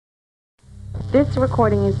This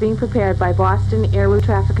recording is being prepared by Boston Air Route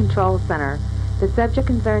Traffic Control Center. The subject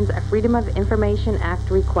concerns a Freedom of Information Act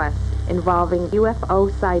request involving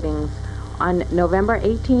UFO sightings on November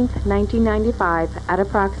 18, 1995 at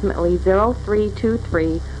approximately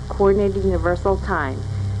 0323 Coordinated Universal Time.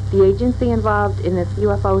 The agency involved in this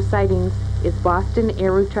UFO sightings is Boston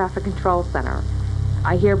Air Route Traffic Control Center.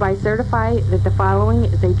 I hereby certify that the following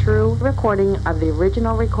is a true recording of the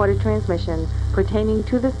original recorded transmission pertaining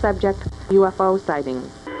to the subject UFO sightings.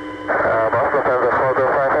 Boston, Lufthansa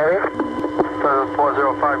 405, Lufthansa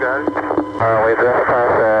 405, guys. We just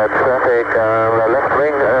passed traffic left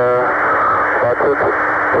wing, about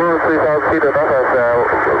 2,000-3,000 feet above us.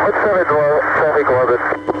 What traffic was it?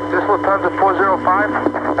 This Lufthansa 405?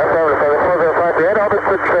 That's Lufthansa 405. We had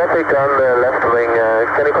opposite traffic on the left wing.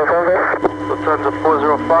 Can you confirm that? Lufthansa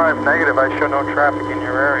 405, negative. I show no traffic in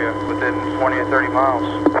your area within 20 or 30 miles.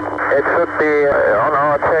 It should be on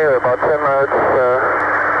our tail about 10 miles.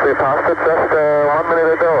 We passed it just 1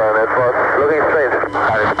 minute ago and it was looking strange.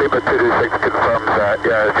 Speedbird 226 confirms that,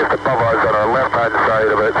 yeah, it's just above us on our left-hand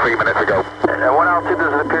side about 3 minutes ago. And what altitude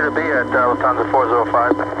does it appear to be at Lufthansa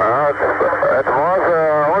 405? It was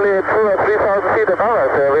only 2,000 or 3,000 feet above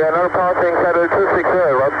us. We are now passing Saddle 260,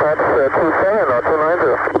 about perhaps 27 or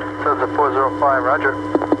 290. Lufthansa 405, roger.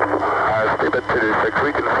 Speedbird 226,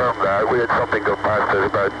 we confirmed that. We had something go past us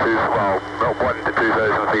about 1 to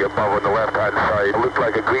 2,000 feet above on the left-hand side. It looked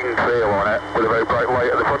like a green trail on it with a very bright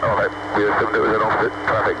light at the front of it. We assumed it was an opposite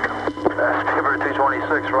traffic. Speedbird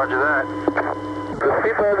 226, roger that. The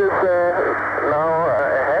Speedbird is now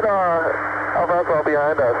ahead of us or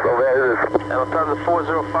behind us, so where is it? Lufthansa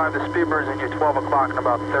 405, the Speedbird's into 12 o'clock in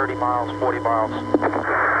about 30 miles, 40 miles.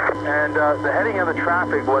 And the heading of the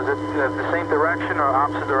traffic, was it the same direction or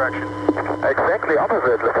opposite direction? Exactly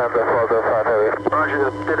opposite Lufthansa 405, Harry.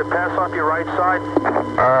 Roger. Did it pass off your right side?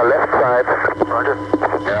 Left side. Roger.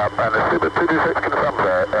 Yeah, and the Speedbird 226 confirms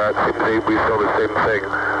that. It seems we saw the same thing.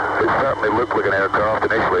 It certainly looked like an aircraft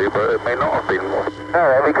initially, but it may not have been.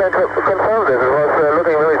 We can confirm this. It was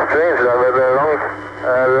looking really strange with a long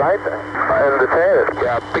light in the tail.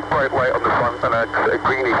 Yeah, big bright light on the front and a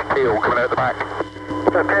greenish tail coming out the back.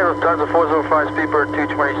 Okay, Lufthansa 405, Speedbird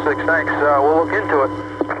 226, thanks. We'll look into it.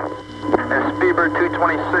 And Speedbird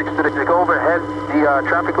 226, did it go overhead, the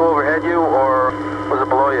traffic go overhead you, or was it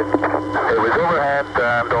below you? It was overhead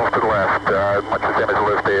and off to the left, much the same as the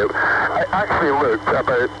lift tail. I actually looked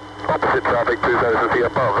about opposite traffic 2,000 feet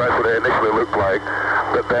above, that's what it initially looked like.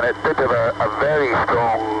 But then it did have a very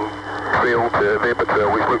strong trail to vapor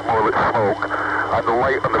trail, which looked more like smoke. And the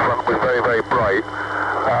light on the front was very, very bright.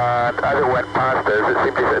 And as it went past us, it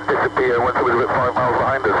seemed to disappear once it was about 5 miles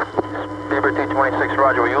behind us. Speedbird 226,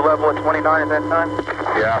 roger. Were you level at 29 at that time?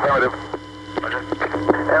 Yeah, affirmative. Roger.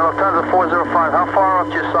 And Lufthansa 405, how far off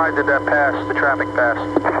to your side did that pass, the traffic pass?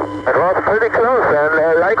 It was pretty close,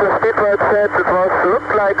 and like the Speedbird said, it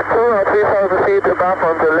looked like 2,000 or 3,000 feet above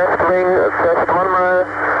on the left wing, just 1 mile,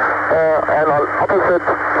 and on opposite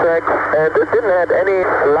track, and it didn't have any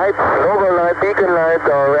lights, logo light, beacon light,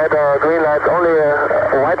 or red or green light, only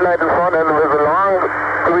a white light in front, and with a long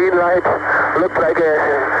green light, looked like a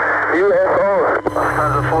UFO.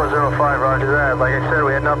 Lufthansa 405, roger that. Like I said,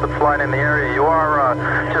 we had nothing flying in the area. You are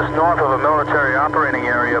just north of a military operating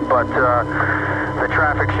area, but the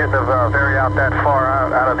traffic shouldn't have varied out that far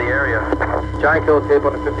out of the area. Giant killer tape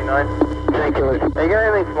on the 59. Giant killer. Hey, you got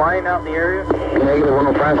anything flying out in the area? Negative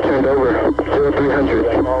 105 turned over,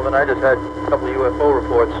 0300. Well, then I just had a couple of UFO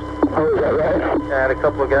reports. Oh, is that right? I had a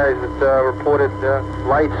couple of guys that reported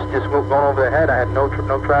lights just going over their head. I had no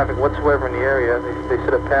traffic whatsoever in the area. They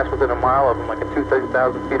said it passed within a mile of them, like 2,000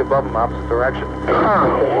 feet above them, opposite direction. Huh.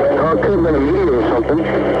 Well, it could have been a meteor or something.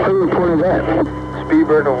 Who reported that?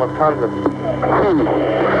 Speedbird and Lufthansa.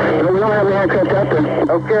 No, we don't have any aircraft out there.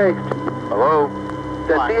 Okay. Hello?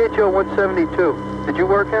 That CHO 172, did you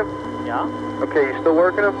work him? Yeah. Okay, you still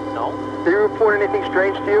working him? No. Did he report anything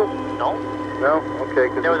strange to you? No. No? Okay.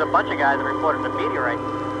 There was a bunch of guys that reported a meteorite.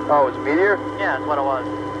 Oh, it was a meteor? Yeah, that's what it was.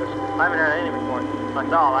 I haven't heard any reports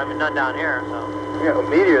myself. I haven't done down here, so. Yeah, a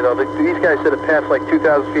meteor, though. These guys said it passed like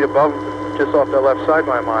 2,000 feet above them, just off their left side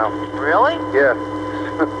by a mile. Really? Yeah.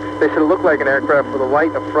 They said it looked like an aircraft with a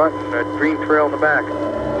light in the front and a green trail in the back.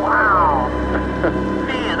 Wow.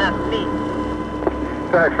 Man, that's neat.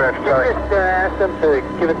 Sorry, Fred. Sorry. Can you just ask them to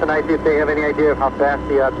give us an idea if they have any idea of how fast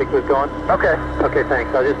the object was going? Okay. Okay,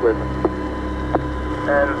 thanks. I'll just listen.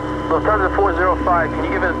 And Lufthansa 405, can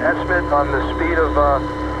you give an estimate on the speed of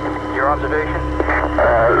your observation?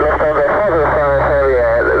 Lufthansa 405,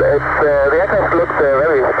 the aircraft looked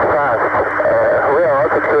very fast. We are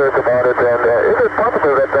also curious about it, and is it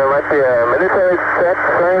possible that there might military jet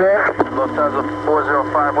flying there? Lufthansa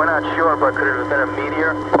 405, we're not sure, but could it have been a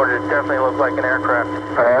meteor, or did it definitely look like an aircraft?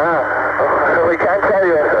 We can't tell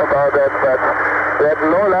you about that, but we had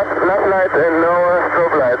no left light and no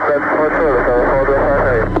strobe lights, that's for sure, so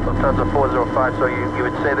 405. Lufthansa 405, so you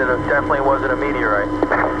would say that it definitely wasn't a meteorite?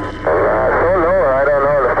 So low, I don't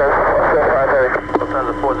know, Lufthansa 405.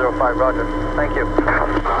 Lufthansa 405, roger. Thank you.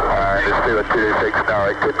 It's still at 226 now,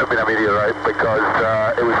 it couldn't have been a meteorite because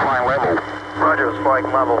it was flying level. Roger, it was flying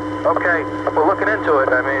level. Okay, we're looking into it.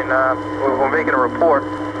 I mean, we're making a report.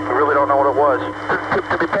 We really don't know what it was.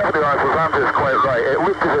 To be perfectly honest, Lufthansa is quite right. It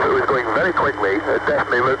looked as if it was going very quickly. It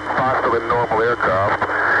definitely looked faster than normal aircraft.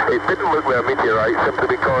 It didn't look like a meteorite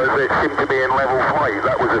simply because it seemed to be in level flight.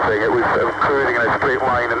 That was the thing. It was cruising in a straight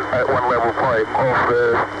line and at one level flight off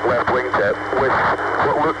the left wingtip with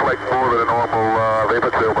what looked like more than a normal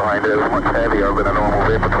vapor trail behind it. It was much heavier than a normal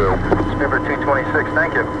vapor trail. Spinbird 226,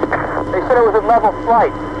 thank you. They said it was a level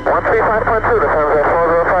flight. 135.2, Lufthansa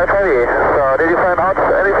 405 heavy. So did you find out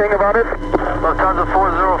anything about it? Lufthansa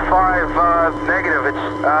 405, negative.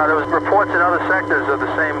 There was reports in other sectors of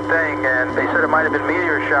the same thing, and they said it might have been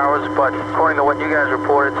meteor showers, but according to what you guys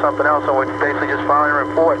reported, something else, so we're basically just filing a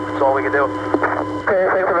report. That's all we can do. Okay,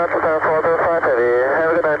 thanks a lot, Lufthansa 405 heavy. Have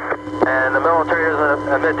a good night. And the military doesn't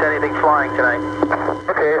admit to anything flying tonight.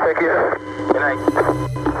 Okay, thank you. Good night.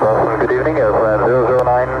 Boston, good evening. Airplane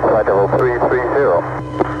 009, flight level 330.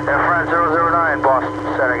 Airfront 009, Boston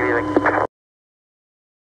Center, good evening.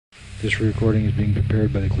 This recording is being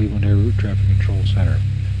prepared by the Cleveland Air Route Traffic Control Center.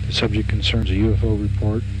 The subject concerns a UFO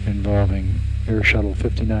report involving Air Shuttle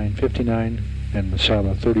 5959 and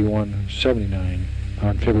Masala 3179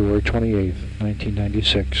 on February 28,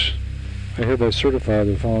 1996. I hereby certify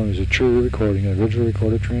the following is a true recording of original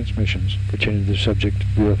recorded transmissions pertaining to the subject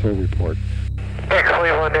UFO report. Hey,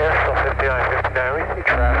 Cleveland Air Shuttle 5959, we see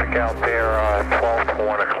traffic out there 12 to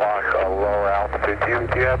 1 o'clock, lower altitude.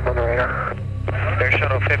 Do you have one on the radar? Air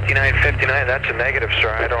Shuttle 5959, that's a negative, sir.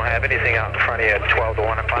 I don't have anything out in front of you at 12 to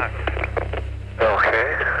 1 o'clock.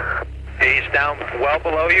 Okay. He's down well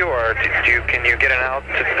below you, or can you get an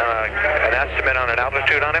estimate on an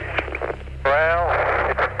altitude on him? Well,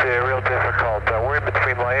 it's real difficult. We're in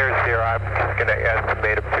between layers here. I'm just going to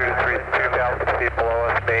estimate him 2,000 feet below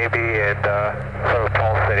us maybe, and sort of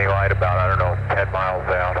pulsating light about, I don't know, 10 miles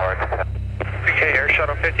out. Okay, Air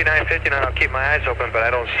Shuttle 5959, I'll keep my eyes open, but I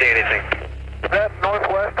don't see anything. Is that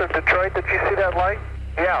northwest of Detroit? Did you see that light?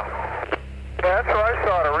 Yeah. That's what I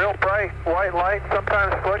saw it, a real bright white light,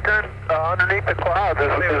 sometimes flickering underneath the clouds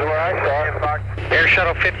is where I saw it. Air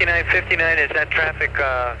Shuttle 5959, is that traffic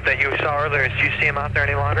that you saw earlier, do you see him out there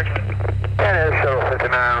any longer? That is Shuttle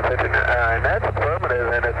 5959, that's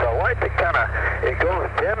affirmative, and it's a light that kind of, it goes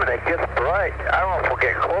dim and it gets bright. I don't know if we'll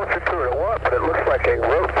get closer to it or what, but it looks like a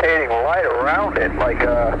rotating light around it, like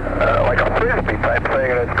a frisbee type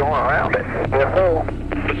thing, and it's going around it.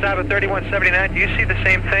 Masada 3179, do you see the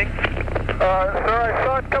same thing? Sir, I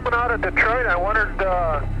saw it coming out of Detroit. I wondered,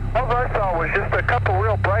 all I saw was just a couple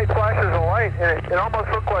real bright flashes of light, and it almost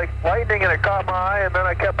looked like lightning, and it caught my eye, and then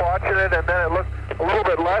I kept watching it, and then it looked a little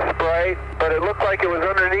bit less bright, but it looked like it was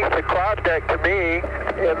underneath the cloud deck to me,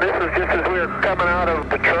 and this was just as we were coming out of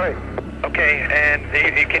Detroit. Okay, and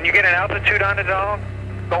can you get an altitude on it at all?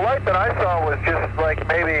 The light that I saw was just like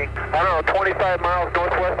maybe, I don't know, 25 miles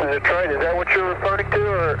northwest of Detroit. Is that what you're referring to,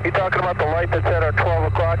 or are you talking about the light that's at our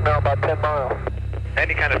 12 o'clock now, about 10 miles?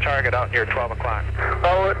 Any kind of target out near 12 o'clock?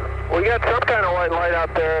 Oh, we got some kind of white light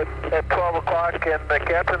out there at 12 o'clock, and the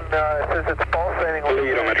captain says it's pulsating.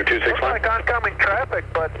 Odometer 261. Looks like oncoming traffic,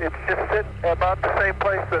 but it's just sitting about the same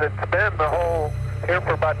place that it's been the whole, here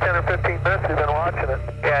for about 10 or 15 minutes we've been watching it.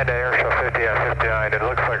 Yeah, the Air Shuttle 59, it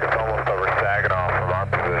looks like it's almost over Saginaw from our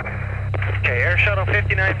position. Okay, Air Shuttle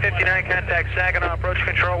 5959, contact Saginaw Approach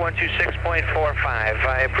Control 126.45.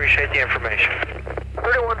 I appreciate the information.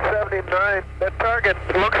 3179, that target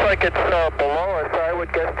looks like it's below us. I would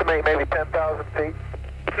guesstimate maybe 10,000 feet.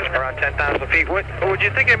 Around 10,000 feet. Would you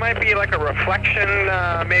think it might be like a reflection,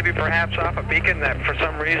 maybe perhaps off a beacon that for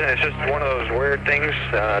some reason it's just one of those weird things,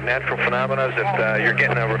 natural phenomena that you're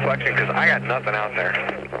getting a reflection? Because I got nothing out there.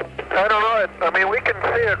 I don't know. I mean, we can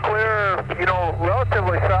see a clear,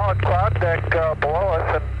 relatively solid cloud deck below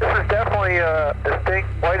us, and this is definitely a distinct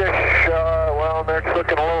whitish, well, it's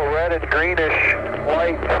looking a little red and greenish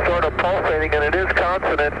light sort of pulsating, and it is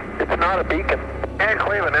consonant. It's not a beacon. Hey,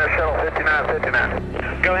 Cleveland, Air Shuttle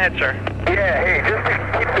 5959. Go ahead, sir. Yeah, hey, just to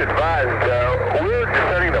keep you advised, we're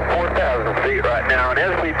descending to 4,000 feet right now, and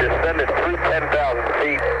as we descended through 10,000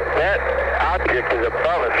 feet, that object is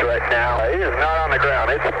above us right now. It is not on the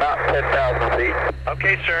ground. It's about 10,000 feet.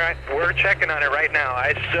 Okay, sir, we're checking on it right now.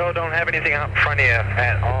 I still don't have anything out in front of you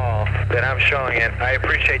at all that I'm showing it. I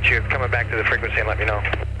appreciate you coming back to the frequency and let me know.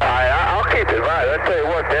 I'll keep it right. I'll tell you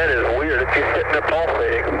what, that is weird if you're sitting there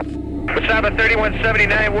pulsating. Masaba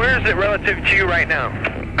 3179, where is it relative to you right now?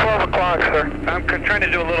 12 o'clock, sir. I'm trying to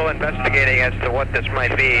do a little investigating as to what this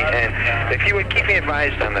might be, and if you would keep me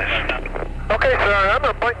advised on this. Okay, sir, I'm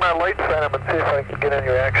going to blink my lights at him and see if I can get any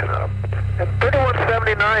reaction on him. And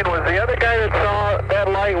 3179, was the other guy that saw that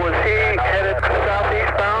light, was he headed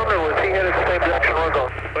southeast bound, or was he headed the same direction we're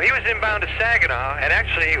going? Well, he was inbound to Saginaw, and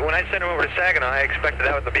actually, when I sent him over to Saginaw, I expected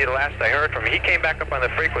that would be the last I heard from him. He came back up on the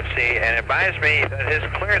frequency and advised me that his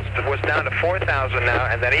clearance was down to 4,000 now,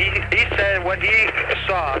 and that he said what he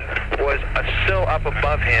saw was a sill up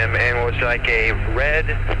above him, and was like a red,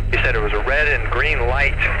 he said it was a red and green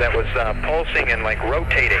light that was pulsing and like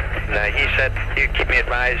rotating. And he said he'd keep me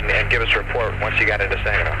advised and give us a report once he got into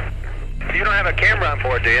Saginaw. You don't have a camera on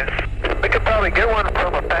board, do you? We could probably get one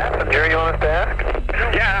from a passenger. You want us to ask?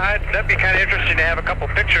 Yeah, that'd be kind of interesting to have a couple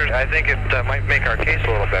pictures. I think it might make our case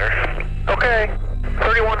a little better. Okay.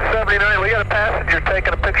 3179, we got a passenger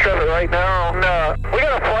taking a picture of it right now. And, we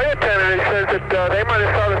got a flight attendant who says that they might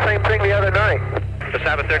have saw the same thing the other night.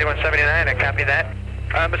 Masaba 3179, I copy that.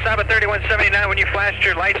 Masaba 3179, when you flashed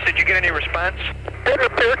your lights, did you get any response? Didn't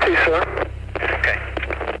appear to, sir. Okay.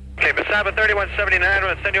 Okay, Masaba 3179, I'm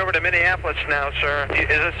going to send you over to Minneapolis now, sir. Is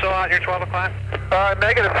it still out here 12 o'clock?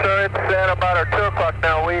 Negative, sir. It's at about our 2 o'clock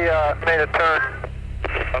now. We made a turn.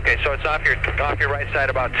 Okay, so it's off your right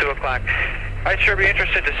side about 2 o'clock. I'd sure be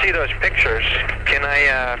interested to see those pictures. Can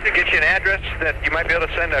I get you an address that you might be able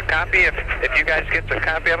to send a copy if you guys get a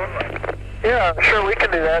copy of them? Yeah, sure, we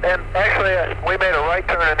can do that. And actually, we made a right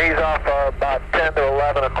turn and he's off about 10 to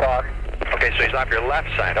 11 o'clock. Okay, so he's off your left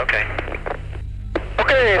side. Okay.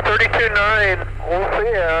 Okay, 32.9. We'll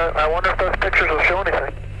see. I wonder if those pictures will show anything.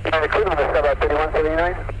 Including the Masaba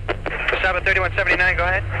 3179. Masaba 3179, go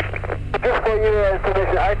ahead. Just for your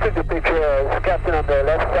information, I took the picture as captain on the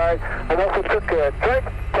left side, and also tried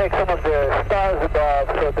to take some of the stars above.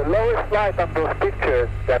 So the lowest light on those pictures,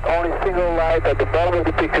 that only single light at the bottom of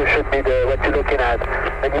the picture should be what you're looking at,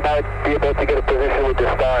 and you might be able to get a position with the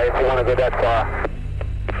star if you want to go that far.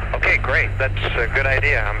 Okay, great. That's a good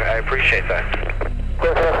idea. I appreciate that. Of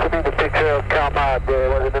course, it has to be the picture of Calmar. There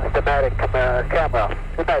was an instamatic camera.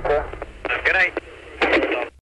 Good night, sir. Good night.